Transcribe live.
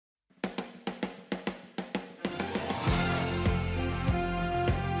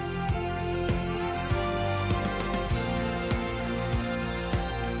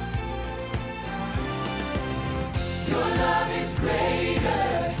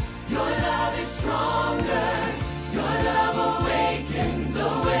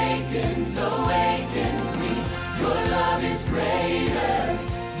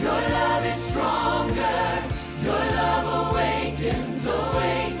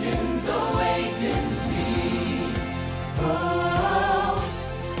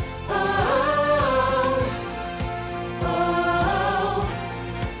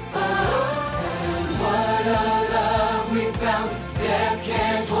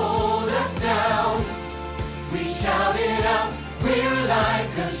shout it out, we're alive,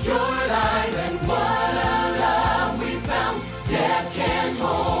 'cause you're alive, and what a love we found. Death can't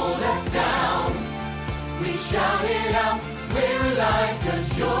hold us down. We shout it out, we're alive,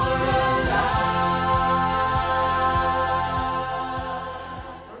 'cause you're alive.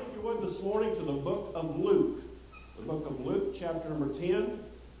 Turn, if you would, this morning to the book of Luke. The book of Luke, chapter number 10.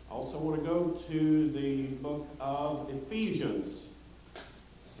 I also want to go to the book of Ephesians.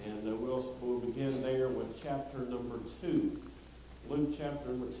 And we'll begin there with chapter number 2. Luke chapter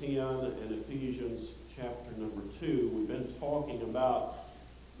number 10 and Ephesians chapter number 2. We've been talking about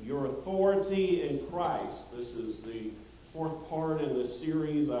your authority in Christ. This is the fourth part in this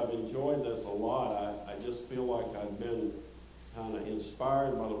series. I've enjoyed this a lot. I just feel like I've been kind of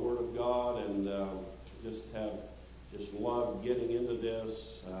inspired by the Word of God, and just loved getting into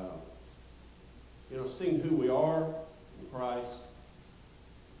this. Seeing who we are in Christ.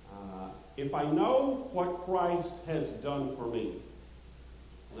 If I know what Christ has done for me,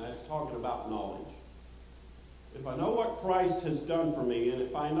 and that's talking about knowledge. If I know what Christ has done for me, and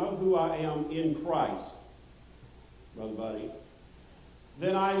if I know who I am in Christ, Brother Buddy,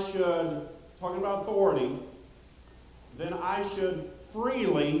 then I should, talking about authority, then I should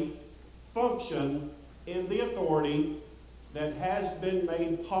freely function in the authority that has been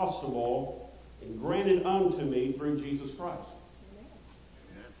made possible and granted unto me through Jesus Christ.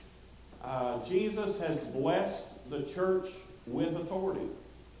 Jesus has blessed the church with authority.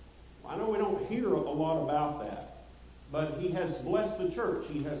 I know we don't hear a lot about that, but he has blessed the church.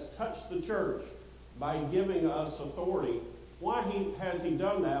 He has touched the church by giving us authority. Why has he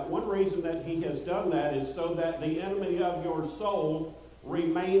done that? One reason that he has done that is so that the enemy of your soul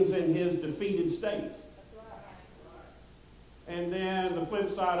remains in his defeated state. And then the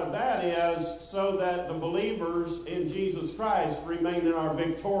flip side of that is so that the believers in Jesus Christ remain in our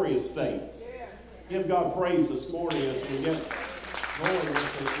victorious state. Give God praise this morning as we get going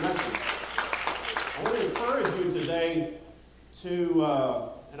with this message. I want to encourage you today to,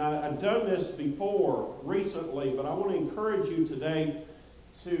 and I've done this before recently, but I want to encourage you today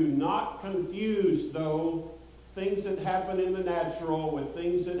to not confuse, though, things that happen in the natural with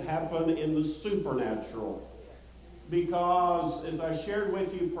things that happen in the supernatural. Because, as I shared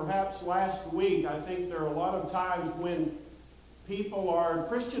with you perhaps last week, I think there are a lot of times when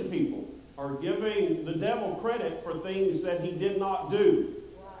Christian people, are giving the devil credit for things that he did not do,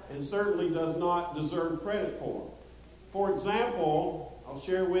 and certainly does not deserve credit for. For example, I'll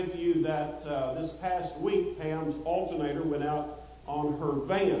share with you that this past week, Pam's alternator went out on her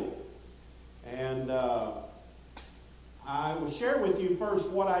van. And I will share with you first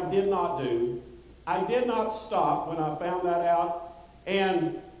what I did not do. I did not stop when I found that out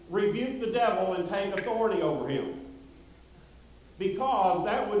and rebuke the devil and take authority over him. Because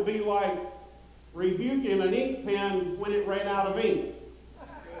that would be like rebuking an ink pen when it ran out of ink.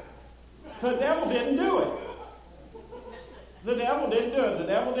 The devil didn't do it. The devil didn't do it. The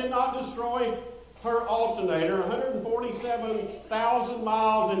devil did not destroy her alternator. 147,000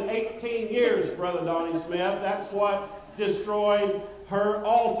 miles in 18 years, Brother Donnie Smith. That's what destroyed her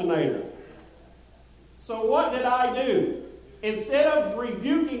alternator. So what did I do? Instead of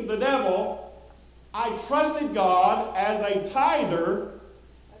rebuking the devil, I trusted God as a tither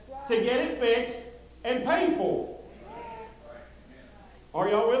to get it fixed and paid for. Are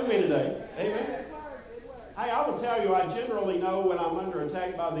y'all with me today? Amen. Hey, I will tell you, I generally know when I'm under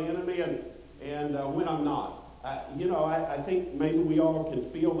attack by the enemy and when I'm not. I think maybe we all can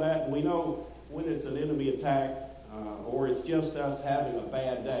feel that, and we know when it's an enemy attack or it's just us having a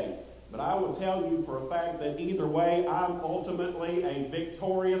bad day. But I will tell you for a fact that either way, I'm ultimately a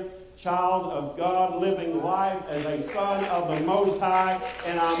victorious child of God, living life as a son of the Most High,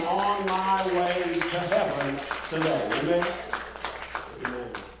 and I'm on my way to heaven today. Amen?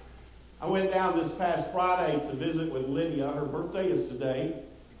 Amen. I went down this past Friday to visit with Lydia. Her birthday is today,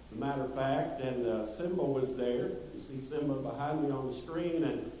 as a matter of fact, and Simba was there. You see Simba behind me on the screen,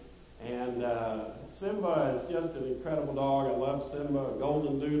 and Simba is just an incredible dog. I love Simba, a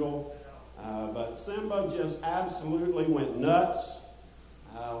golden doodle. But Simba just absolutely went nuts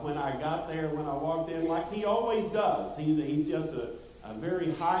when I got there, when I walked in, like he always does. He's just a very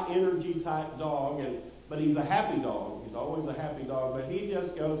high energy type dog, but he's a happy dog. He's always a happy dog, but he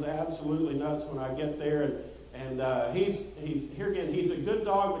just goes absolutely nuts when I get there. And he's here again. He's a good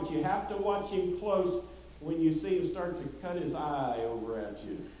dog, but you have to watch him close when you see him start to cut his eye over at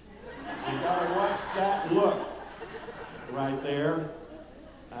you. You got to watch that look right there.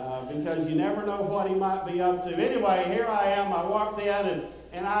 Because you never know what he might be up to. Anyway, here I am. I walked in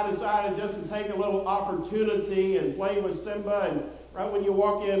and I decided just to take a little opportunity and play with Simba. And right when you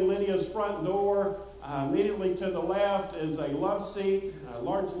walk in Lydia's front door, Immediately to the left is a love seat, a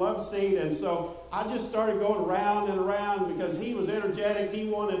large love seat. And so I just started going around and around because he was energetic. He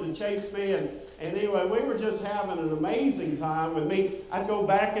wanted to chase me. And anyway, we were just having an amazing time with me. I'd go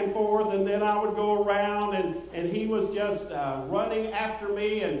back and forth, and then I would go around, and he was just running after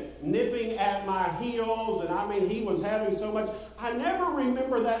me and nipping at my heels. And I mean, he was having so much. I never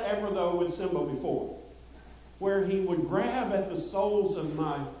remember that ever, though, with Simba before, where he would grab at the soles of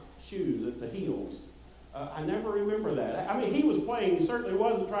my shoes, at the heels. I never remember that. I mean, he was playing. He certainly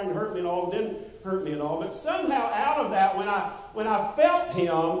wasn't trying to hurt me at all. Didn't hurt me at all. But somehow out of that, when I felt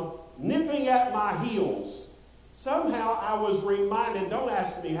him nipping at my heels, somehow I was reminded, don't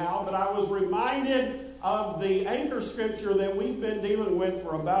ask me how, but I was reminded of the anchor scripture that we've been dealing with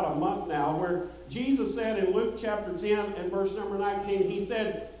for about a month now, where Jesus said in Luke chapter 10 and verse number 19, he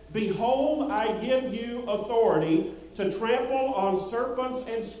said, "Behold, I give you authority to trample on serpents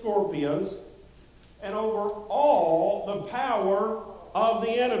and scorpions, and over all the power of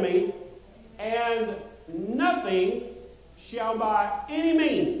the enemy, and nothing shall by any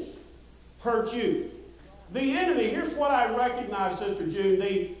means hurt you." The enemy, here's what I recognize, Sister June,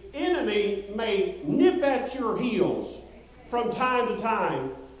 the enemy may nip at your heels from time to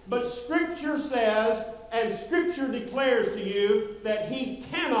time, but Scripture says, and Scripture declares to you, that he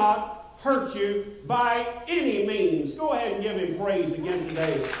cannot hurt you by any means. Go ahead and give him praise again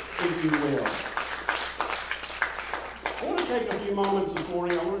today, if you will. I want to take a few moments this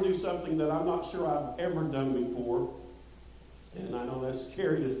morning. I want to do something that I'm not sure I've ever done before. And I know that's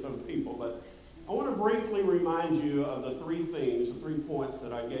scary to some people, but I want to briefly remind you of the three things, the 3 points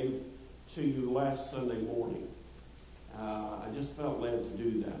that I gave to you last Sunday morning. I just felt led to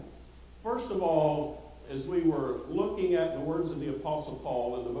do that. First of all, as we were looking at the words of the Apostle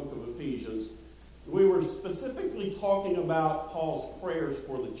Paul in the book of Ephesians, we were specifically talking about Paul's prayers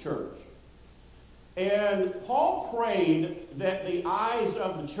for the church. And Paul prayed that the eyes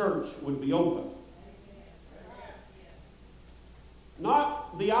of the church would be open.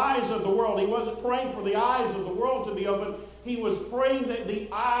 Not the eyes of the world. He wasn't praying for the eyes of the world to be open. He was praying that the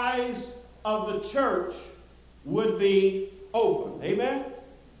eyes of the church would be open. Amen?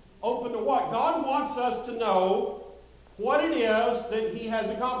 Open to what? God wants us to know what it is that he has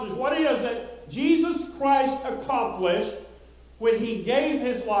accomplished. What it is that Jesus Christ accomplished when he gave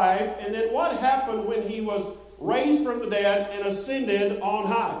his life, and then what happened when he was raised from the dead and ascended on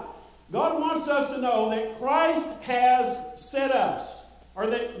high. God wants us to know that Christ has set us, or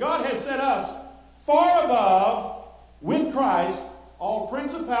that God has set us far above, with Christ, all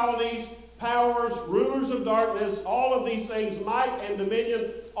principalities, powers, rulers of darkness, all of these things, might and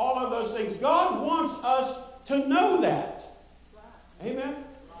dominion, all of those things. God wants us to know that. Amen?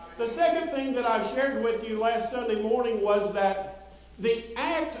 The second thing that I shared with you last Sunday morning was that the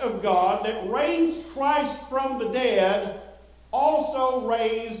act of God that raised Christ from the dead also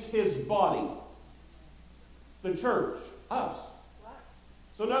raised his body. The church, us.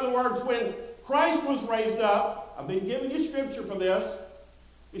 So in other words, when Christ was raised up, I've been giving you scripture for this.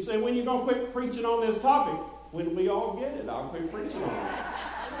 You say, when are you going to quit preaching on this topic? When we all get it, I'll quit preaching on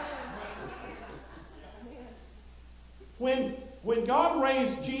it. When God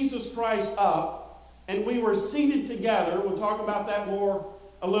raised Jesus Christ up, and we were seated together, we'll talk about that more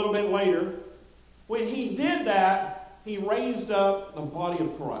a little bit later. When he did that, he raised up the body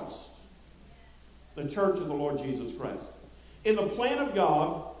of Christ, the church of the Lord Jesus Christ. In the plan of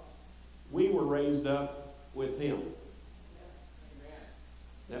God, we were raised up with him.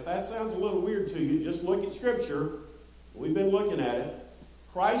 Now, if that sounds a little weird to you, just look at Scripture. We've been looking at it.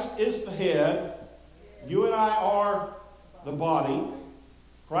 Christ is the head. You and I are the body.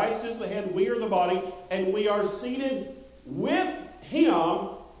 Christ is the head. We are the body. And we are seated with him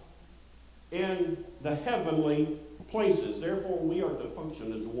in the heavenly places. Therefore, we are to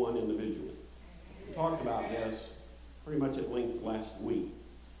function as one individual. We talked about this pretty much at length last week.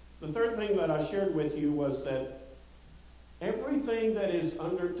 The third thing that I shared with you was that everything that is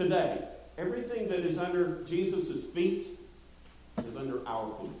under today, everything that is under Jesus' feet is under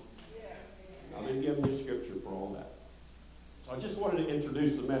our feet. I didn't give you scripture for all that. So I just wanted to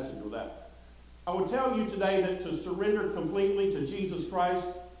introduce the message with that. I would tell you today that to surrender completely to Jesus Christ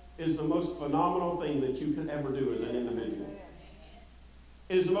is the most phenomenal thing that you can ever do as an individual.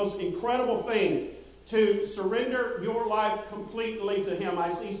 It is the most incredible thing to surrender your life completely to him.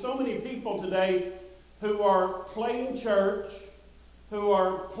 I see so many people today who are playing church, who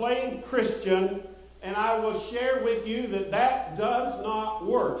are playing Christian, and I will share with you that that does not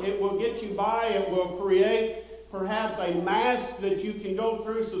work. It will get you by. It will create perhaps a mask that you can go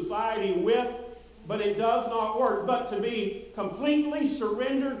through society with, but it does not work. But to be completely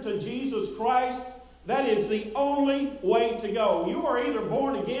surrendered to Jesus Christ, That is the only way to go. You are either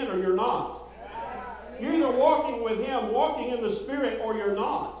born again or you're not. You're either walking with Him, walking in the Spirit, or you're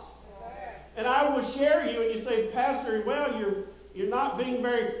not. And I will share you, and you say, Pastor, well, you're not being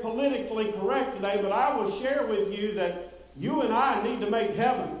very politically correct today, but I will share with you that you and I need to make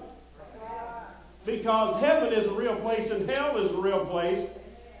heaven. Because heaven is a real place and hell is a real place.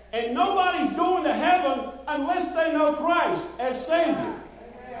 And nobody's going to heaven unless they know Christ as Savior.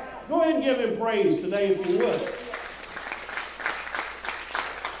 Go ahead and give Him praise today if you would.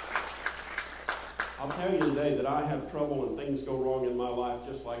 I'll tell you today that I have trouble and things go wrong in my life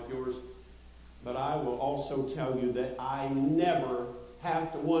just like yours. But I will also tell you that I never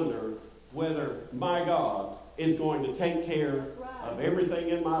have to wonder whether my God is going to take care of everything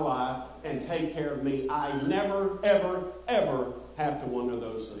in my life and take care of me. I never, ever, ever have to wonder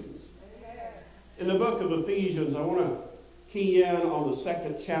those things. In the book of Ephesians, I want to key in on the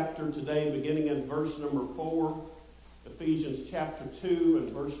 2nd chapter today, beginning in verse number 4. Ephesians chapter 2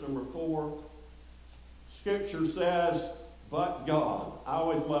 and verse number 4. Scripture says, but God. I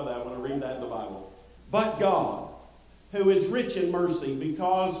always love that when I read that in the Bible. But God, who is rich in mercy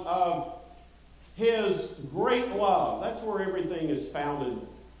because of His great love. That's where everything is founded.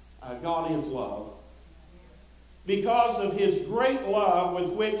 God is love. Because of His great love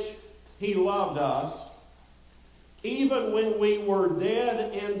with which He loved us, even when we were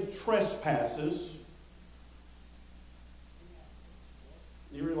dead in trespasses.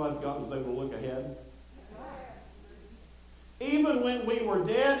 You realize God was able to look ahead? Even when we were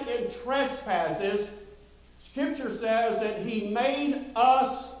dead in trespasses, Scripture says that He made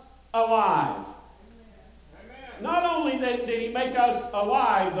us alive. Not only did He make us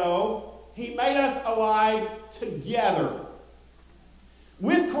alive, though, He made us alive together.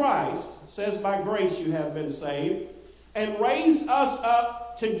 With Christ, says by grace you have been saved, and raised us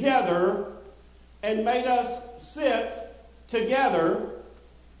up together and made us sit together.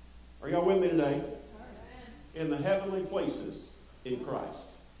 Are y'all with me today? In the heavenly places in Christ.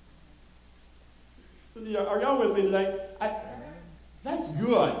 Are y'all with me today? That's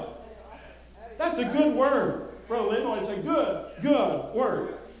good. That's a good word. Brother Lindell, it's a good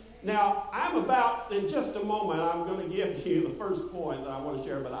word. Now, in just a moment, I'm going to give you the first point that I want to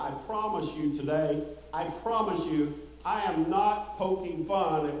share, but I promise you today, I am not poking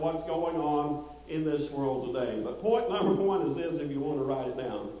fun at what's going on in this world today. But point number one is this, if you want to write it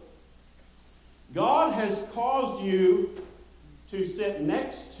down. God has caused you to sit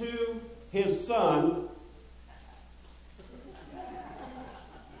next to His Son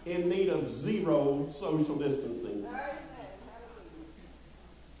in need of zero social distancing.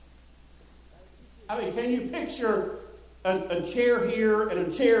 I mean, can you picture a chair here and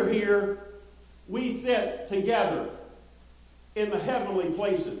a chair here? We sit together in the heavenly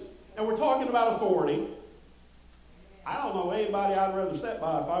places. And we're talking about authority. I don't know anybody I'd rather sit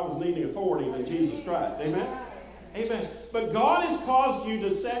by if I was needing authority than Jesus Christ. Amen? Amen. But God has caused you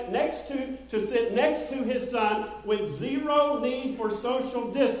to sit next to His Son with zero need for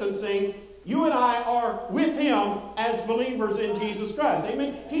social distancing. You and I are with Him as believers in Jesus Christ.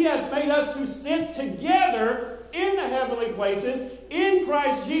 Amen. He has made us to sit together in the heavenly places in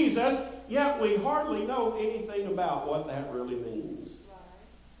Christ Jesus, yet we hardly know anything about what that really means.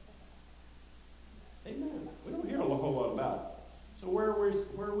 Amen. We don't hear a whole lot about it. So where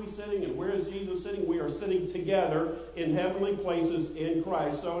are we sitting and where is Jesus sitting? We are sitting together in heavenly places in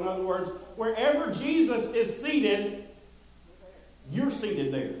Christ. So in other words, wherever Jesus is seated, you're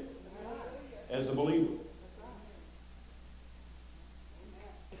seated there as a believer.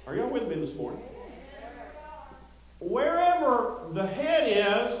 Are y'all with me this morning? Wherever the head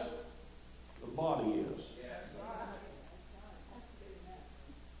is, the body is.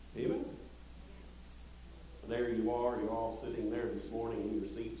 Amen? There you are. You're all sitting there this morning in your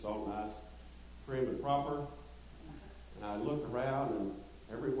seats, all nice, prim and proper. And I look around, and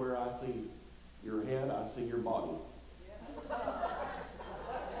everywhere I see your head, I see your body.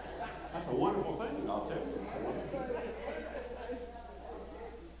 That's a wonderful thing, I'll tell you. It's a wonderful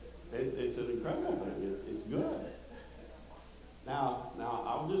thing. It's an incredible thing. It's good. Now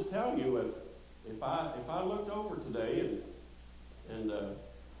I'll just tell you, if I looked over today and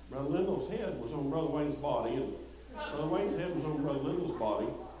Brother Lindell's head was on Brother Wayne's body, and Brother Wayne's head was on Brother Lindell's body,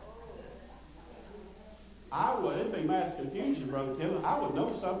 it'd be mass confusion, Brother Ken. I would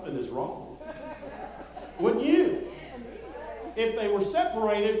know something is wrong. Wouldn't you? If they were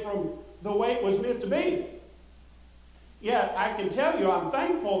separated from the way it was meant to be. Yet, I can tell you, I'm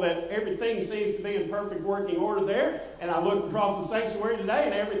thankful that everything seems to be in perfect working order there. And I look across the sanctuary today,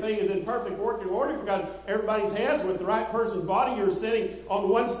 and everything is in perfect working order because everybody's head's with the right person's body. You're sitting on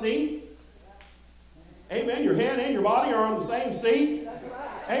one seat. Amen. Your head and your body are on the same seat.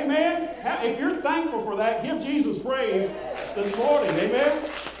 Amen. If you're thankful for that, give Jesus praise this morning. Amen.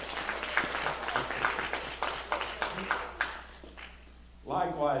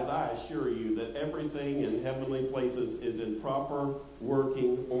 Likewise, I assure you that everything in heavenly places is in proper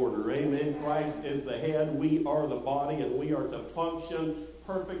working order. Amen. Christ is the head. We are the body, and we are to function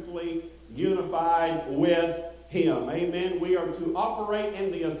perfectly unified with Him. Amen. We are to operate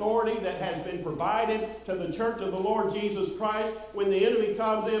in the authority that has been provided to the church of the Lord Jesus Christ. When the enemy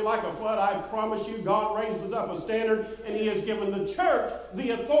comes in like a flood, I promise you, God raises up a standard, and He has given the church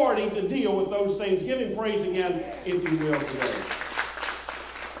the authority to deal with those things. Give Him praise again, if you will, today.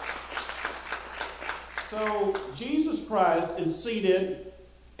 So, Jesus Christ is seated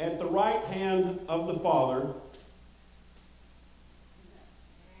at the right hand of the Father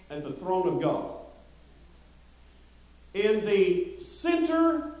at the throne of God. In the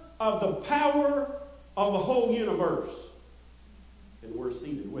center of the power of the whole universe. And we're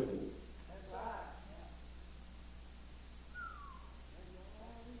seated with Him.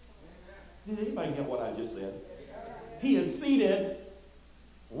 Did anybody get what I just said? He is seated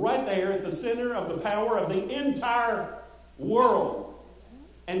right there at the center of the power of the entire world.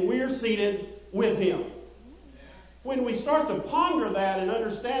 And we're seated with Him. When we start to ponder that and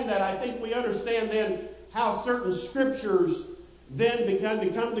understand that, I think we understand then how certain scriptures then begin to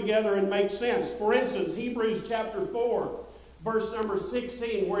come together and make sense. For instance, Hebrews chapter 4, verse number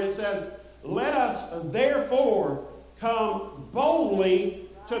 16, where it says, "Let us therefore come boldly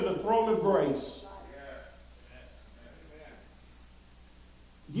to the throne of grace."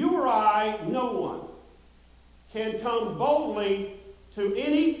 You or I, no one, can come boldly to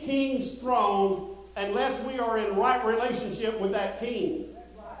any king's throne unless we are in right relationship with that king.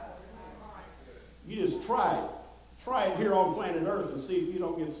 You just try it. Try it here on planet Earth and see if you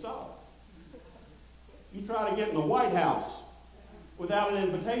don't get stopped. You try to get in the White House without an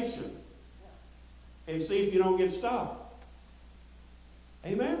invitation and see if you don't get stopped.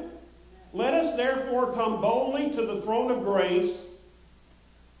 Amen? Let us therefore come boldly to the throne of grace,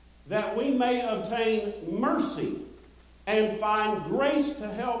 that we may obtain mercy and find grace to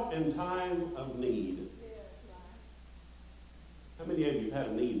help in time of need. How many of you had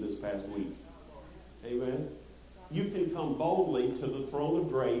a need this past week? Amen. You can come boldly to the throne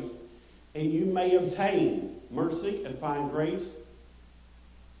of grace, and you may obtain mercy and find grace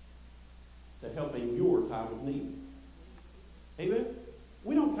to help in your time of need. Amen.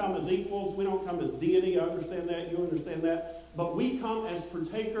 We don't come as equals. We don't come as deity. I understand that. You understand that. But we come as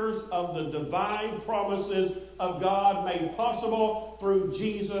partakers of the divine promises of God made possible through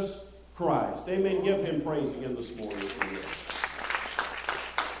Jesus Christ. Amen. Give Him praise again this morning.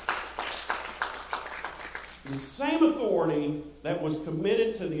 The same authority that was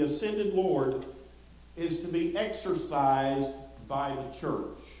committed to the ascended Lord is to be exercised by the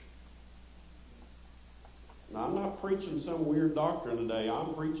church. Now, I'm not preaching some weird doctrine today.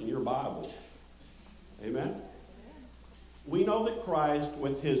 I'm preaching your Bible. Amen? We know that Christ,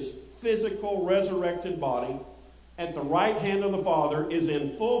 with His physical resurrected body, at the right hand of the Father, is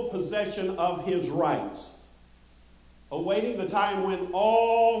in full possession of His rights, awaiting the time when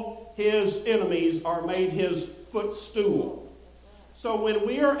all His enemies are made His footstool. So when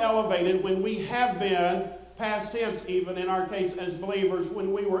we are elevated, when we have been, past tense even in our case as believers,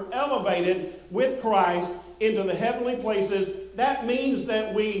 when we were elevated with Christ into the heavenly places, that means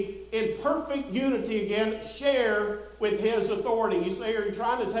that we, in perfect unity again, share with His authority. You say, are you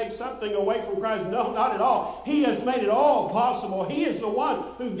trying to take something away from Christ? No, not at all. He has made it all possible. He is the one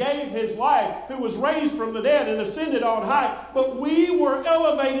who gave His life, who was raised from the dead and ascended on high. But we were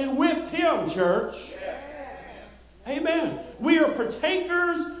elevated with Him, church. Amen. We are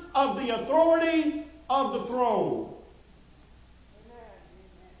partakers of the authority of the throne.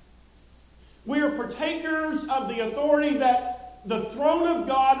 We are partakers of the authority that the throne of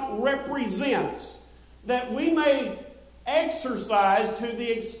God represents, that we may exercise to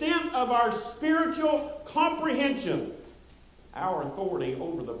the extent of our spiritual comprehension our authority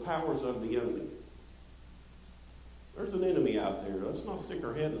over the powers of the enemy. There's an enemy out there. Let's not stick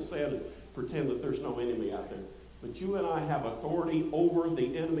our head in the sand and pretend that there's no enemy out there. But you and I have authority over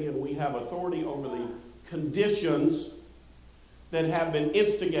the enemy, and we have authority over the conditions that have been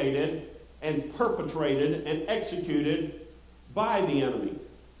instigated and perpetrated and executed by the enemy.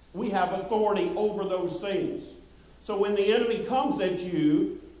 We have authority over those things. So when the enemy comes at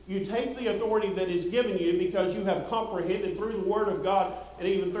you, you take the authority that is given you because you have comprehended through the Word of God and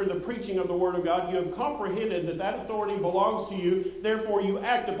even through the preaching of the Word of God, you have comprehended that that authority belongs to you. Therefore, you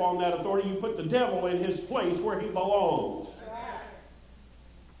act upon that authority. You put the devil in his place where he belongs.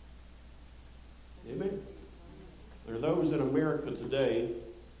 Amen. those in America today,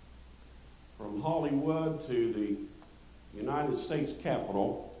 from Hollywood to the United States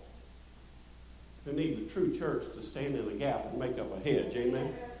Capitol, who need the true church to stand in the gap and make up a hedge.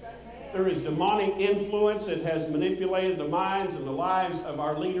 Amen? There is demonic influence that has manipulated the minds and the lives of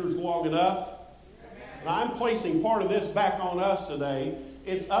our leaders long enough. And I'm placing part of this back on us today.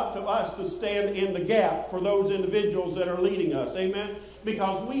 It's up to us to stand in the gap for those individuals that are leading us. Amen?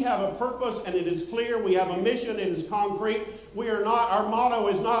 Because we have a purpose and it is clear. We have a mission. It is concrete. Our motto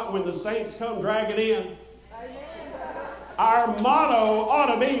is not when the saints come dragging in. Our motto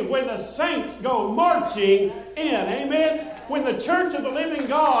ought to be when the saints go marching in. Amen? When the church of the living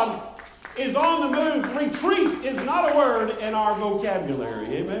God is on the move, retreat is not a word in our vocabulary.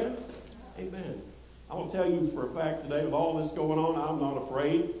 Amen? Amen. I will tell you for a fact today, with all this going on, I'm not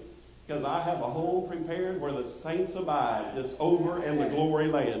afraid, because I have a home prepared where the saints abide, just over in the glory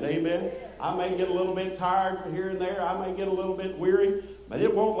land. Amen? I may get a little bit tired from here and there. I may get a little bit weary, but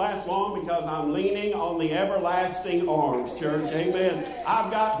it won't last long because I'm leaning on the everlasting arms, church. Amen.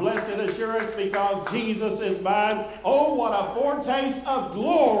 I've got blessed assurance because Jesus is mine. Oh, what a foretaste of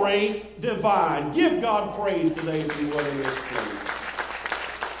glory divine. Give God praise today if you would in this place.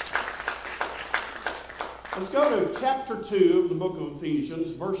 Let's go to chapter 2 of the book of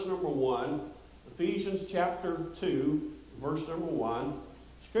Ephesians, verse number 1. Ephesians chapter 2, verse number 1.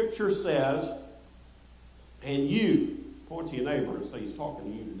 Scripture says, and you, point to your neighbor and say he's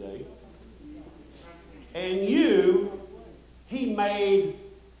talking to you today. And you, he made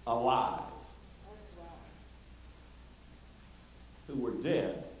alive, who were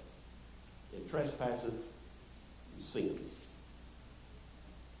dead in trespasses and sins.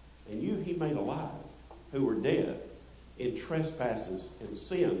 And you, he made alive, who were dead in trespasses and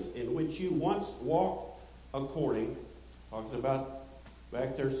sins, in which you once walked according, talking about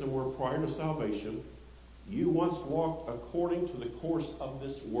back there somewhere prior to salvation, you once walked according to the course of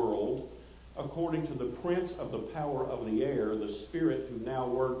this world, according to the prince of the power of the air, the spirit who now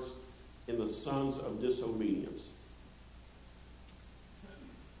works in the sons of disobedience.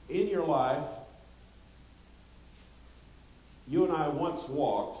 In your life, you and I once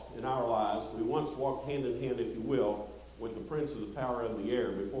walked in our lives, we once walked hand in hand, if you will, with the prince of the power of the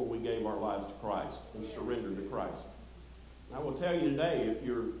air before we gave our lives to Christ and surrendered to Christ. And I will tell you today, if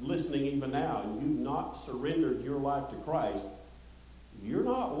you're listening even now and you've not surrendered your life to Christ, you're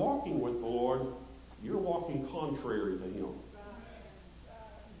not walking with the Lord, you're walking contrary to Him.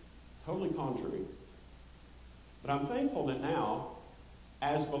 Totally contrary. But I'm thankful that now,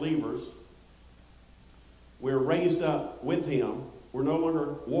 as believers, we're raised up with Him. We're no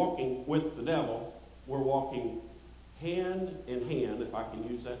longer walking with the devil. We're walking hand in hand, if I can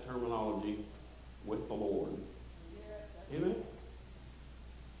use that terminology, with the Lord. Amen?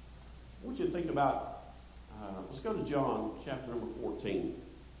 I want you to think about, let's go to John chapter number 14.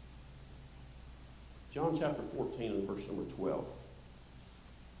 John chapter 14 and verse number 12.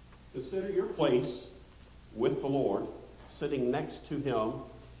 Consider your place with the Lord, sitting next to Him,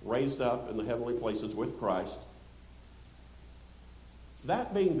 raised up in the heavenly places with Christ.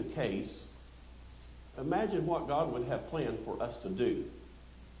 That being the case, imagine what God would have planned for us to do,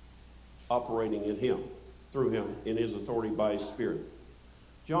 operating in Him, through Him, in His authority by His Spirit.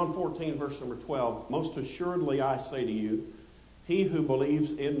 John 14, verse number 12, most assuredly I say to you, he who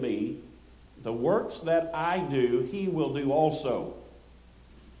believes in me, the works that I do, he will do also.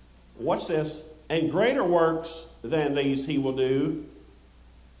 Watch this. And greater works than these he will do,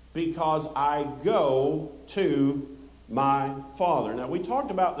 because I go to my Father. Now, we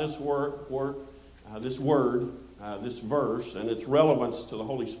talked about this this verse, and its relevance to the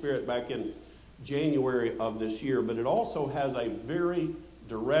Holy Spirit back in January of this year, but it also has a very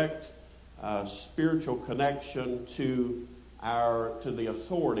direct spiritual connection to the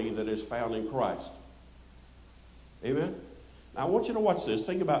authority that is found in Christ. Amen? Now, I want you to watch this.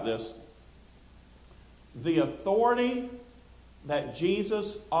 Think about this. The authority that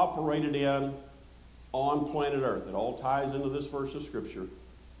Jesus operated in on planet Earth, it all ties into this verse of Scripture,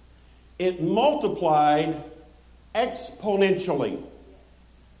 it multiplied exponentially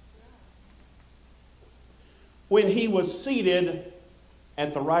when he was seated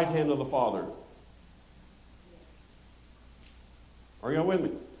at the right hand of the Father. Are y'all with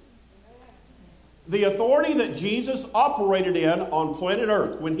me? The authority that Jesus operated in on planet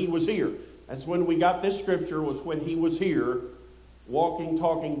Earth when he was here, that's when we got this scripture, was when he was here, walking,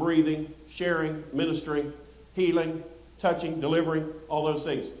 talking, breathing, sharing, ministering, healing, touching, delivering, all those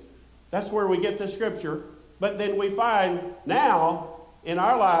things. That's where we get this scripture. But then we find now, in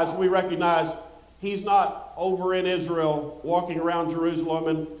our lives, we recognize he's not over in Israel, walking around Jerusalem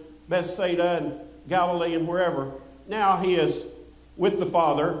and Bethsaida and Galilee and wherever. now he is with the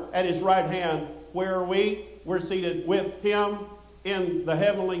Father at his right hand. Where are we? We're seated with him in the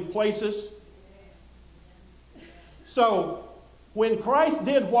heavenly places. So, when Christ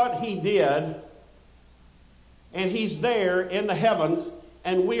did what he did, and he's there in the heavens,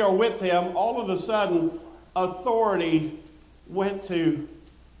 and we are with him, all of a sudden, authority went to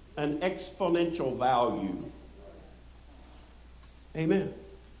an exponential value. Amen.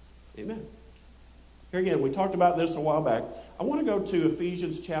 Amen. Here again, we talked about this a while back. I want to go to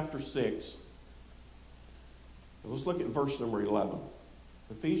Ephesians chapter 6. Let's look at verse number 11.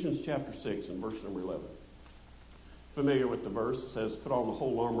 Ephesians chapter 6 and verse number 11. Familiar with the verse, it says, put on the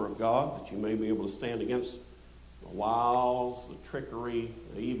whole armor of God, that you may be able to stand against the wiles, the trickery,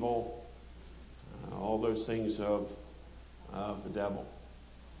 the evil, all those things of the devil.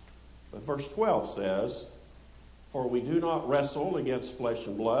 But verse 12 says, for we do not wrestle against flesh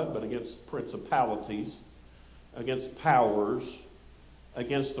and blood, but against principalities, against powers,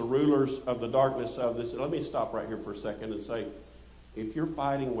 against the rulers of the darkness of this. Let me stop right here for a second and say, if you're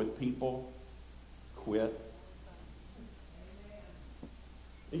fighting with people, quit.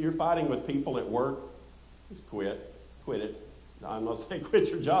 If you're fighting with people at work, just quit. Quit it. No, I'm not saying quit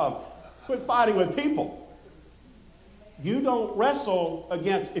your job. Quit fighting with people. You don't wrestle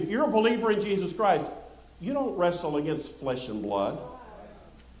against, if you're a believer in Jesus Christ, you don't wrestle against flesh and blood.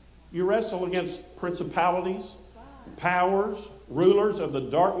 You wrestle against principalities, powers, rulers of the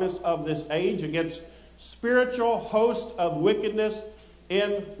darkness of this age, against spiritual hosts of wickedness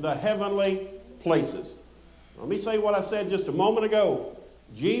in the heavenly places. Let me say what I said just a moment ago.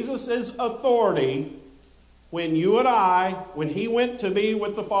 Jesus' authority, when you and I, when he went to be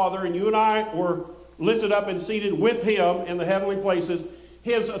with the Father and you and I were lifted up and seated with him in the heavenly places,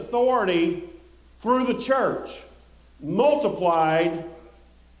 his authority through the church multiplied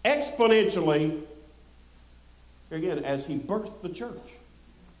exponentially, again, as he birthed the church.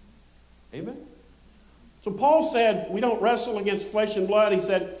 Amen? So Paul said, we don't wrestle against flesh and blood. He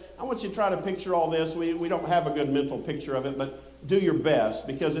said, I want you to try to picture all this. We don't have a good mental picture of it, but do your best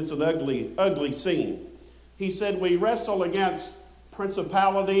because it's an ugly, ugly scene. He said, we wrestle against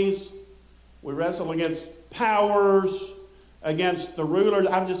principalities. We wrestle against powers, against the rulers.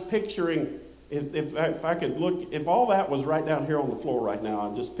 I'm just picturing, if I could look, if all that was right down here on the floor right now,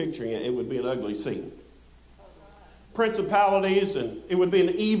 I'm just picturing it, it would be an ugly scene. Principalities, and it would be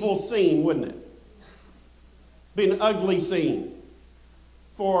an evil scene, wouldn't it? Be an ugly scene.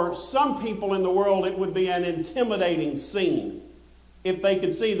 For some people in the world, it would be an intimidating scene if they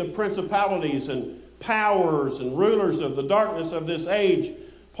could see the principalities and powers and rulers of the darkness of this age.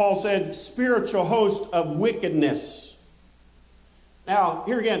 Paul said, spiritual host of wickedness. Now,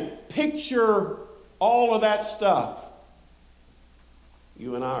 here again, picture all of that stuff.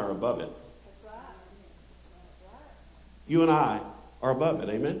 You and I are above it. That's right. You and I are above it,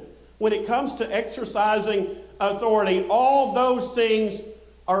 amen? When it comes to exercising authority, all those things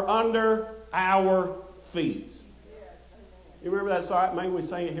are under our feet. You remember that song? Maybe we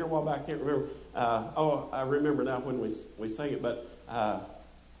sang it here a while back. I can't remember. I remember now when we sang it, but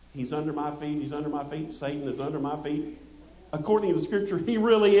he's under my feet, he's under my feet, Satan is under my feet. According to the scripture, he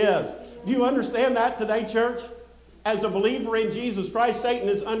really is. Do you understand that today, church? As a believer in Jesus Christ, Satan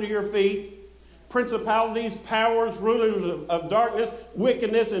is under your feet. Principalities, powers, rulers of darkness,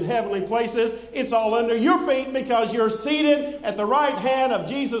 wickedness in heavenly places, it's all under your feet because you're seated at the right hand of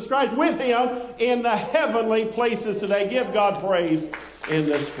Jesus Christ with him in the heavenly places today. Give God praise in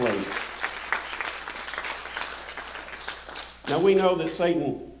this place. Now we know that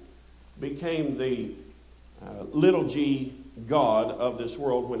Satan became the little g god of this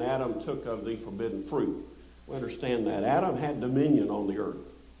world when Adam took of the forbidden fruit. We understand that. Adam had dominion on the earth.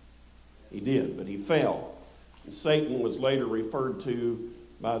 He did, but he fell. And Satan was later referred to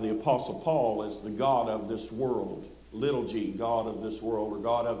by the Apostle Paul as the god of this world. Little g, god of this world, or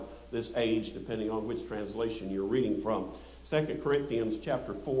god of this age, depending on which translation you're reading from. 2 Corinthians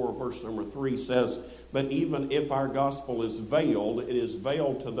chapter 4, verse number 3 says, but even if our gospel is veiled, it is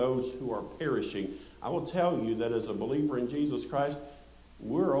veiled to those who are perishing. I will tell you that as a believer in Jesus Christ,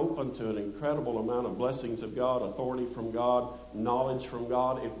 we're open to an incredible amount of blessings of God, authority from God, knowledge from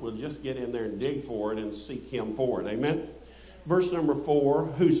God, if we'll just get in there and dig for it and seek him for it. Amen? Verse number 4,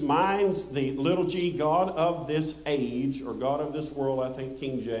 whose minds the little g, God of this age, or God of this world, I think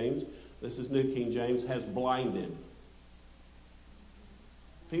King James, this is New King James, has blinded.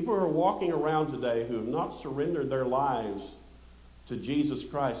 People who are walking around today who have not surrendered their lives to Jesus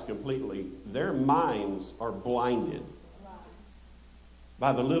Christ completely, their minds are blinded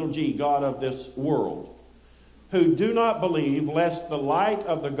by the little g, God of this world, who do not believe, lest the light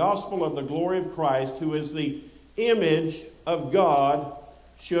of the gospel of the glory of Christ, who is the image of God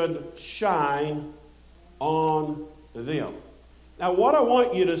should shine on them. Now, what I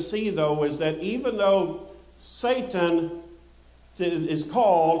want you to see, though, is that even though Satan is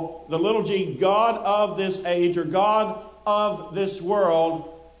called the little g God of this age or God of this world,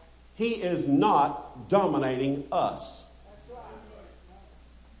 he is not dominating us.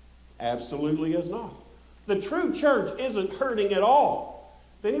 Absolutely is not. The true church isn't hurting at all.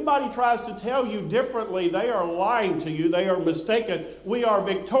 If anybody tries to tell you differently, they are lying to you. They are mistaken. We are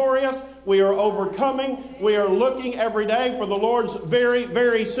victorious. We are overcoming. We are looking every day for the Lord's very,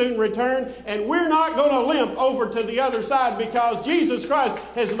 very soon return. And we're not going to limp over to the other side because Jesus Christ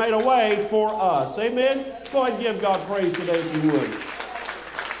has made a way for us. Amen? Go ahead and give God praise today if you would.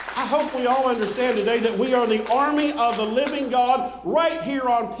 I hope we all understand today that we are the army of the living God right here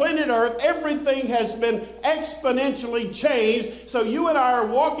on planet Earth. Everything has been exponentially changed. So you and I are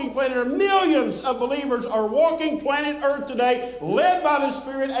walking planet Earth. Millions of believers are walking planet Earth today, led by the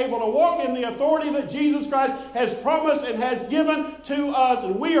Spirit, able to walk in the authority that Jesus Christ has promised and has given to us.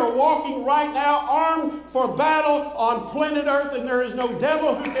 And we are walking right now armed for battle on planet Earth. And there is no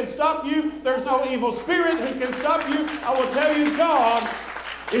devil who can stop you. There's no evil spirit who can stop you. I will tell you, God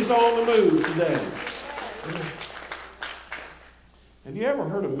is on the move today. Have you ever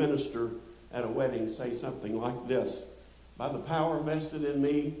heard a minister at a wedding say something like this? By the power vested in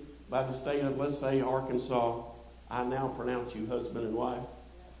me, by the state of, let's say, Arkansas, I now pronounce you husband and wife.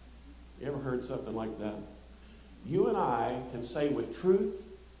 You ever heard something like that? You and I can say with truth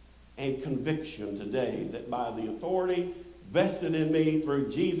and conviction today that by the authority vested in me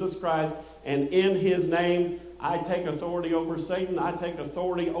through Jesus Christ and in his name, I take authority over Satan. I take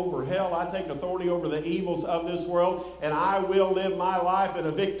authority over hell. I take authority over the evils of this world. And I will live my life in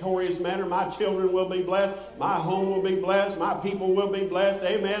a victorious manner. My children will be blessed. My home will be blessed. My people will be blessed.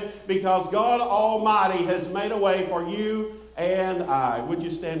 Amen. Because God Almighty has made a way for you and I. Would you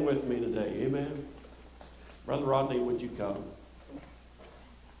stand with me today? Amen. Brother Rodney, would you come?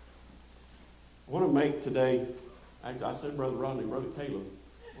 I want to make today, I said Brother Rodney, Brother Caleb,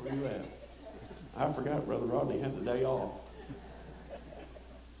 where are you at? I forgot Brother Rodney had the day off.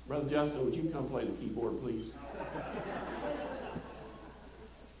 Brother Justin, would you come play the keyboard, please?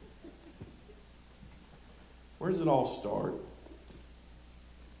 Where does it all start?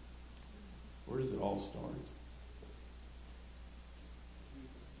 Where does it all start?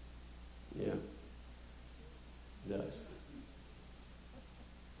 Yeah, it does.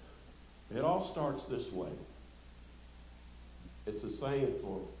 It all starts this way. It's the same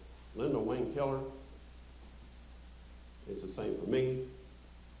for Linda Wayne Keller. It's the same for me.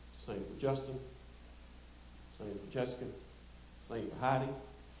 It's the same for Justin. Same for Jessica. Same for Heidi.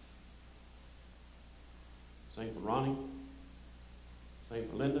 Same for Ronnie. Same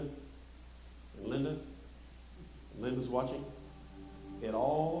for Linda. And Linda. And Linda's watching. It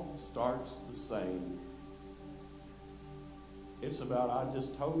all starts the same. It's about I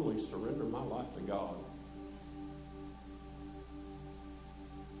just totally surrender my life to God.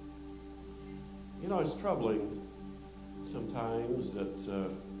 You know, it's troubling sometimes that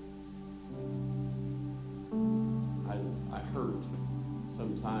I hurt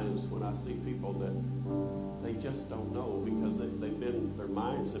sometimes when I see people that they just don't know because their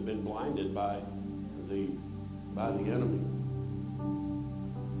minds have been blinded by the enemy.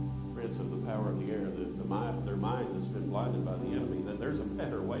 Prince of the power of the air, their mind has been blinded by the enemy, that there's a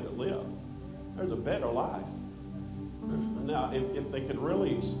better way to live. There's a better life. Now, if they could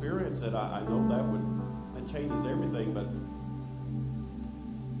really experience it, I know that changes everything. But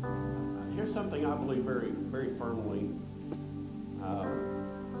here's something I believe very, very firmly.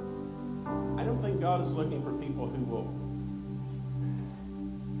 I don't think God is looking for people who will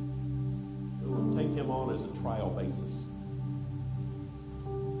take him on as a trial basis.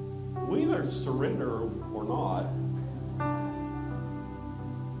 We either surrender or not.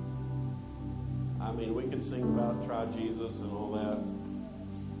 I mean, we could sing about try Jesus and all that.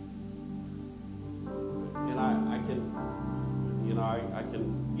 And I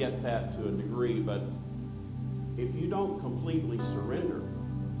can get that to a degree, but if you don't completely surrender,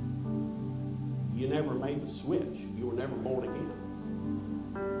 you never made the switch. You were never born again.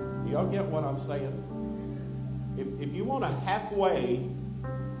 Do y'all get what I'm saying? If you want to halfway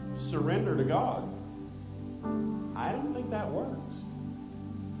surrender to God, I don't think that works.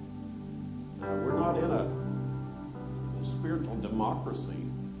 We're not in a spiritual democracy.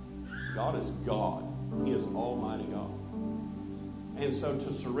 God is God. He is Almighty God. And so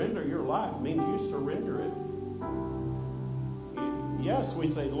to surrender your life means you surrender it. Yes, we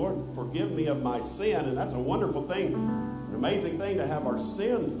say, Lord, forgive me of my sin. And that's a wonderful thing, an amazing thing to have our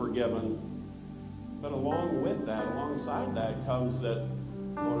sins forgiven. But along with that, alongside that comes that,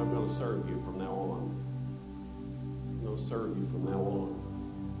 Lord, I'm going to serve you from now on. I'm going to serve you from now on.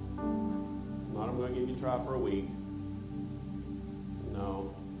 Not I'm going to give you a try for a week.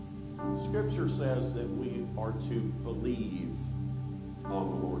 No. Scripture says that we are to believe on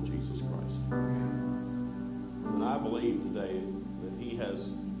the Lord Jesus Christ. And I believe today that he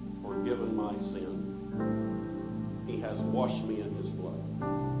has forgiven my sin. He has washed me in his blood.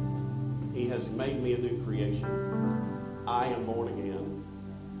 He has made me a new creation. I am born again.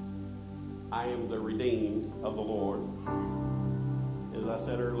 I am the redeemed of the Lord. As I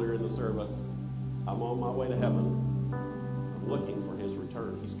said earlier in the service, I'm on my way to heaven. I'm looking for his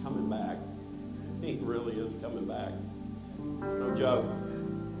return. He's coming back. He really is coming back. It's no joke.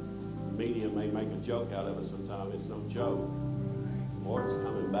 The media may make a joke out of it sometimes. It's no joke. The Lord's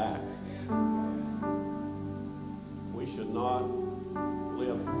coming back. We should not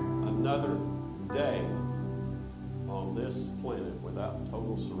live another day on this planet without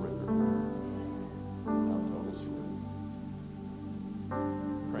total surrender. Without total surrender.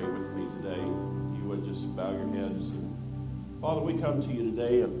 Pray with me today. If you would just bow your heads. Father, we come to you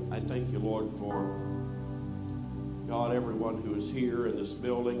today, and I thank you, Lord, for God, everyone who is here in this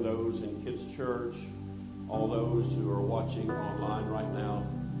building, those in Kids Church, all those who are watching online right now.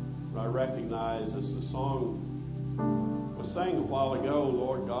 But I recognize, as the song was sang a while ago,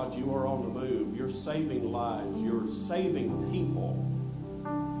 Lord God, you are on the move. You're saving lives. You're saving people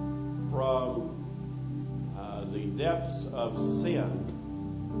from the depths of sin.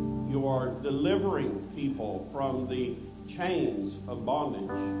 You are delivering people from the chains of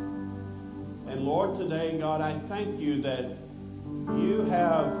bondage. And Lord, today, God, I thank you that you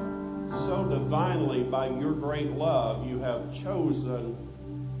have so divinely, by your great love, you have chosen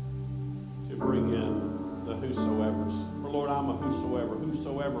to bring in the whosoevers. For Lord, I'm a whosoever.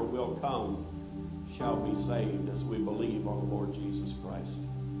 Whosoever will come shall be saved as we believe on the Lord Jesus Christ.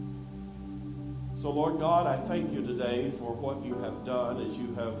 So Lord God, I thank you today for what you have done, as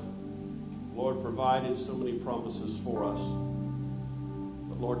you have, Lord, provided so many promises for us.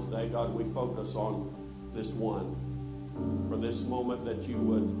 But Lord, today, God, we focus on this one. For this moment that you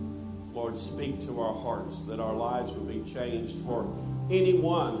would, Lord, speak to our hearts, that our lives would be changed. For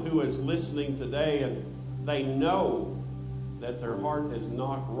anyone who is listening today and they know that their heart is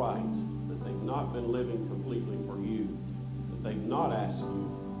not right, that they've not been living completely for you, that they've not asked you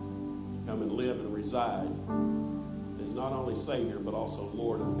to come and live and reside as not only Savior, but also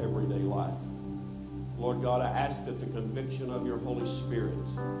Lord of everyday life. Lord God, I ask that the conviction of your Holy Spirit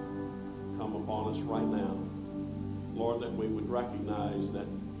come upon us right now. Lord, that we would recognize that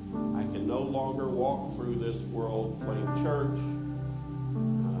I can no longer walk through this world playing church,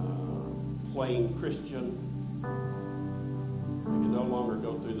 playing Christian. I can no longer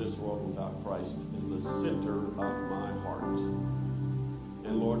go through this world without Christ as the center of my heart.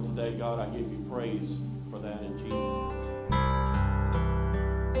 And Lord, today, God, I give you praise for that in Jesus' name.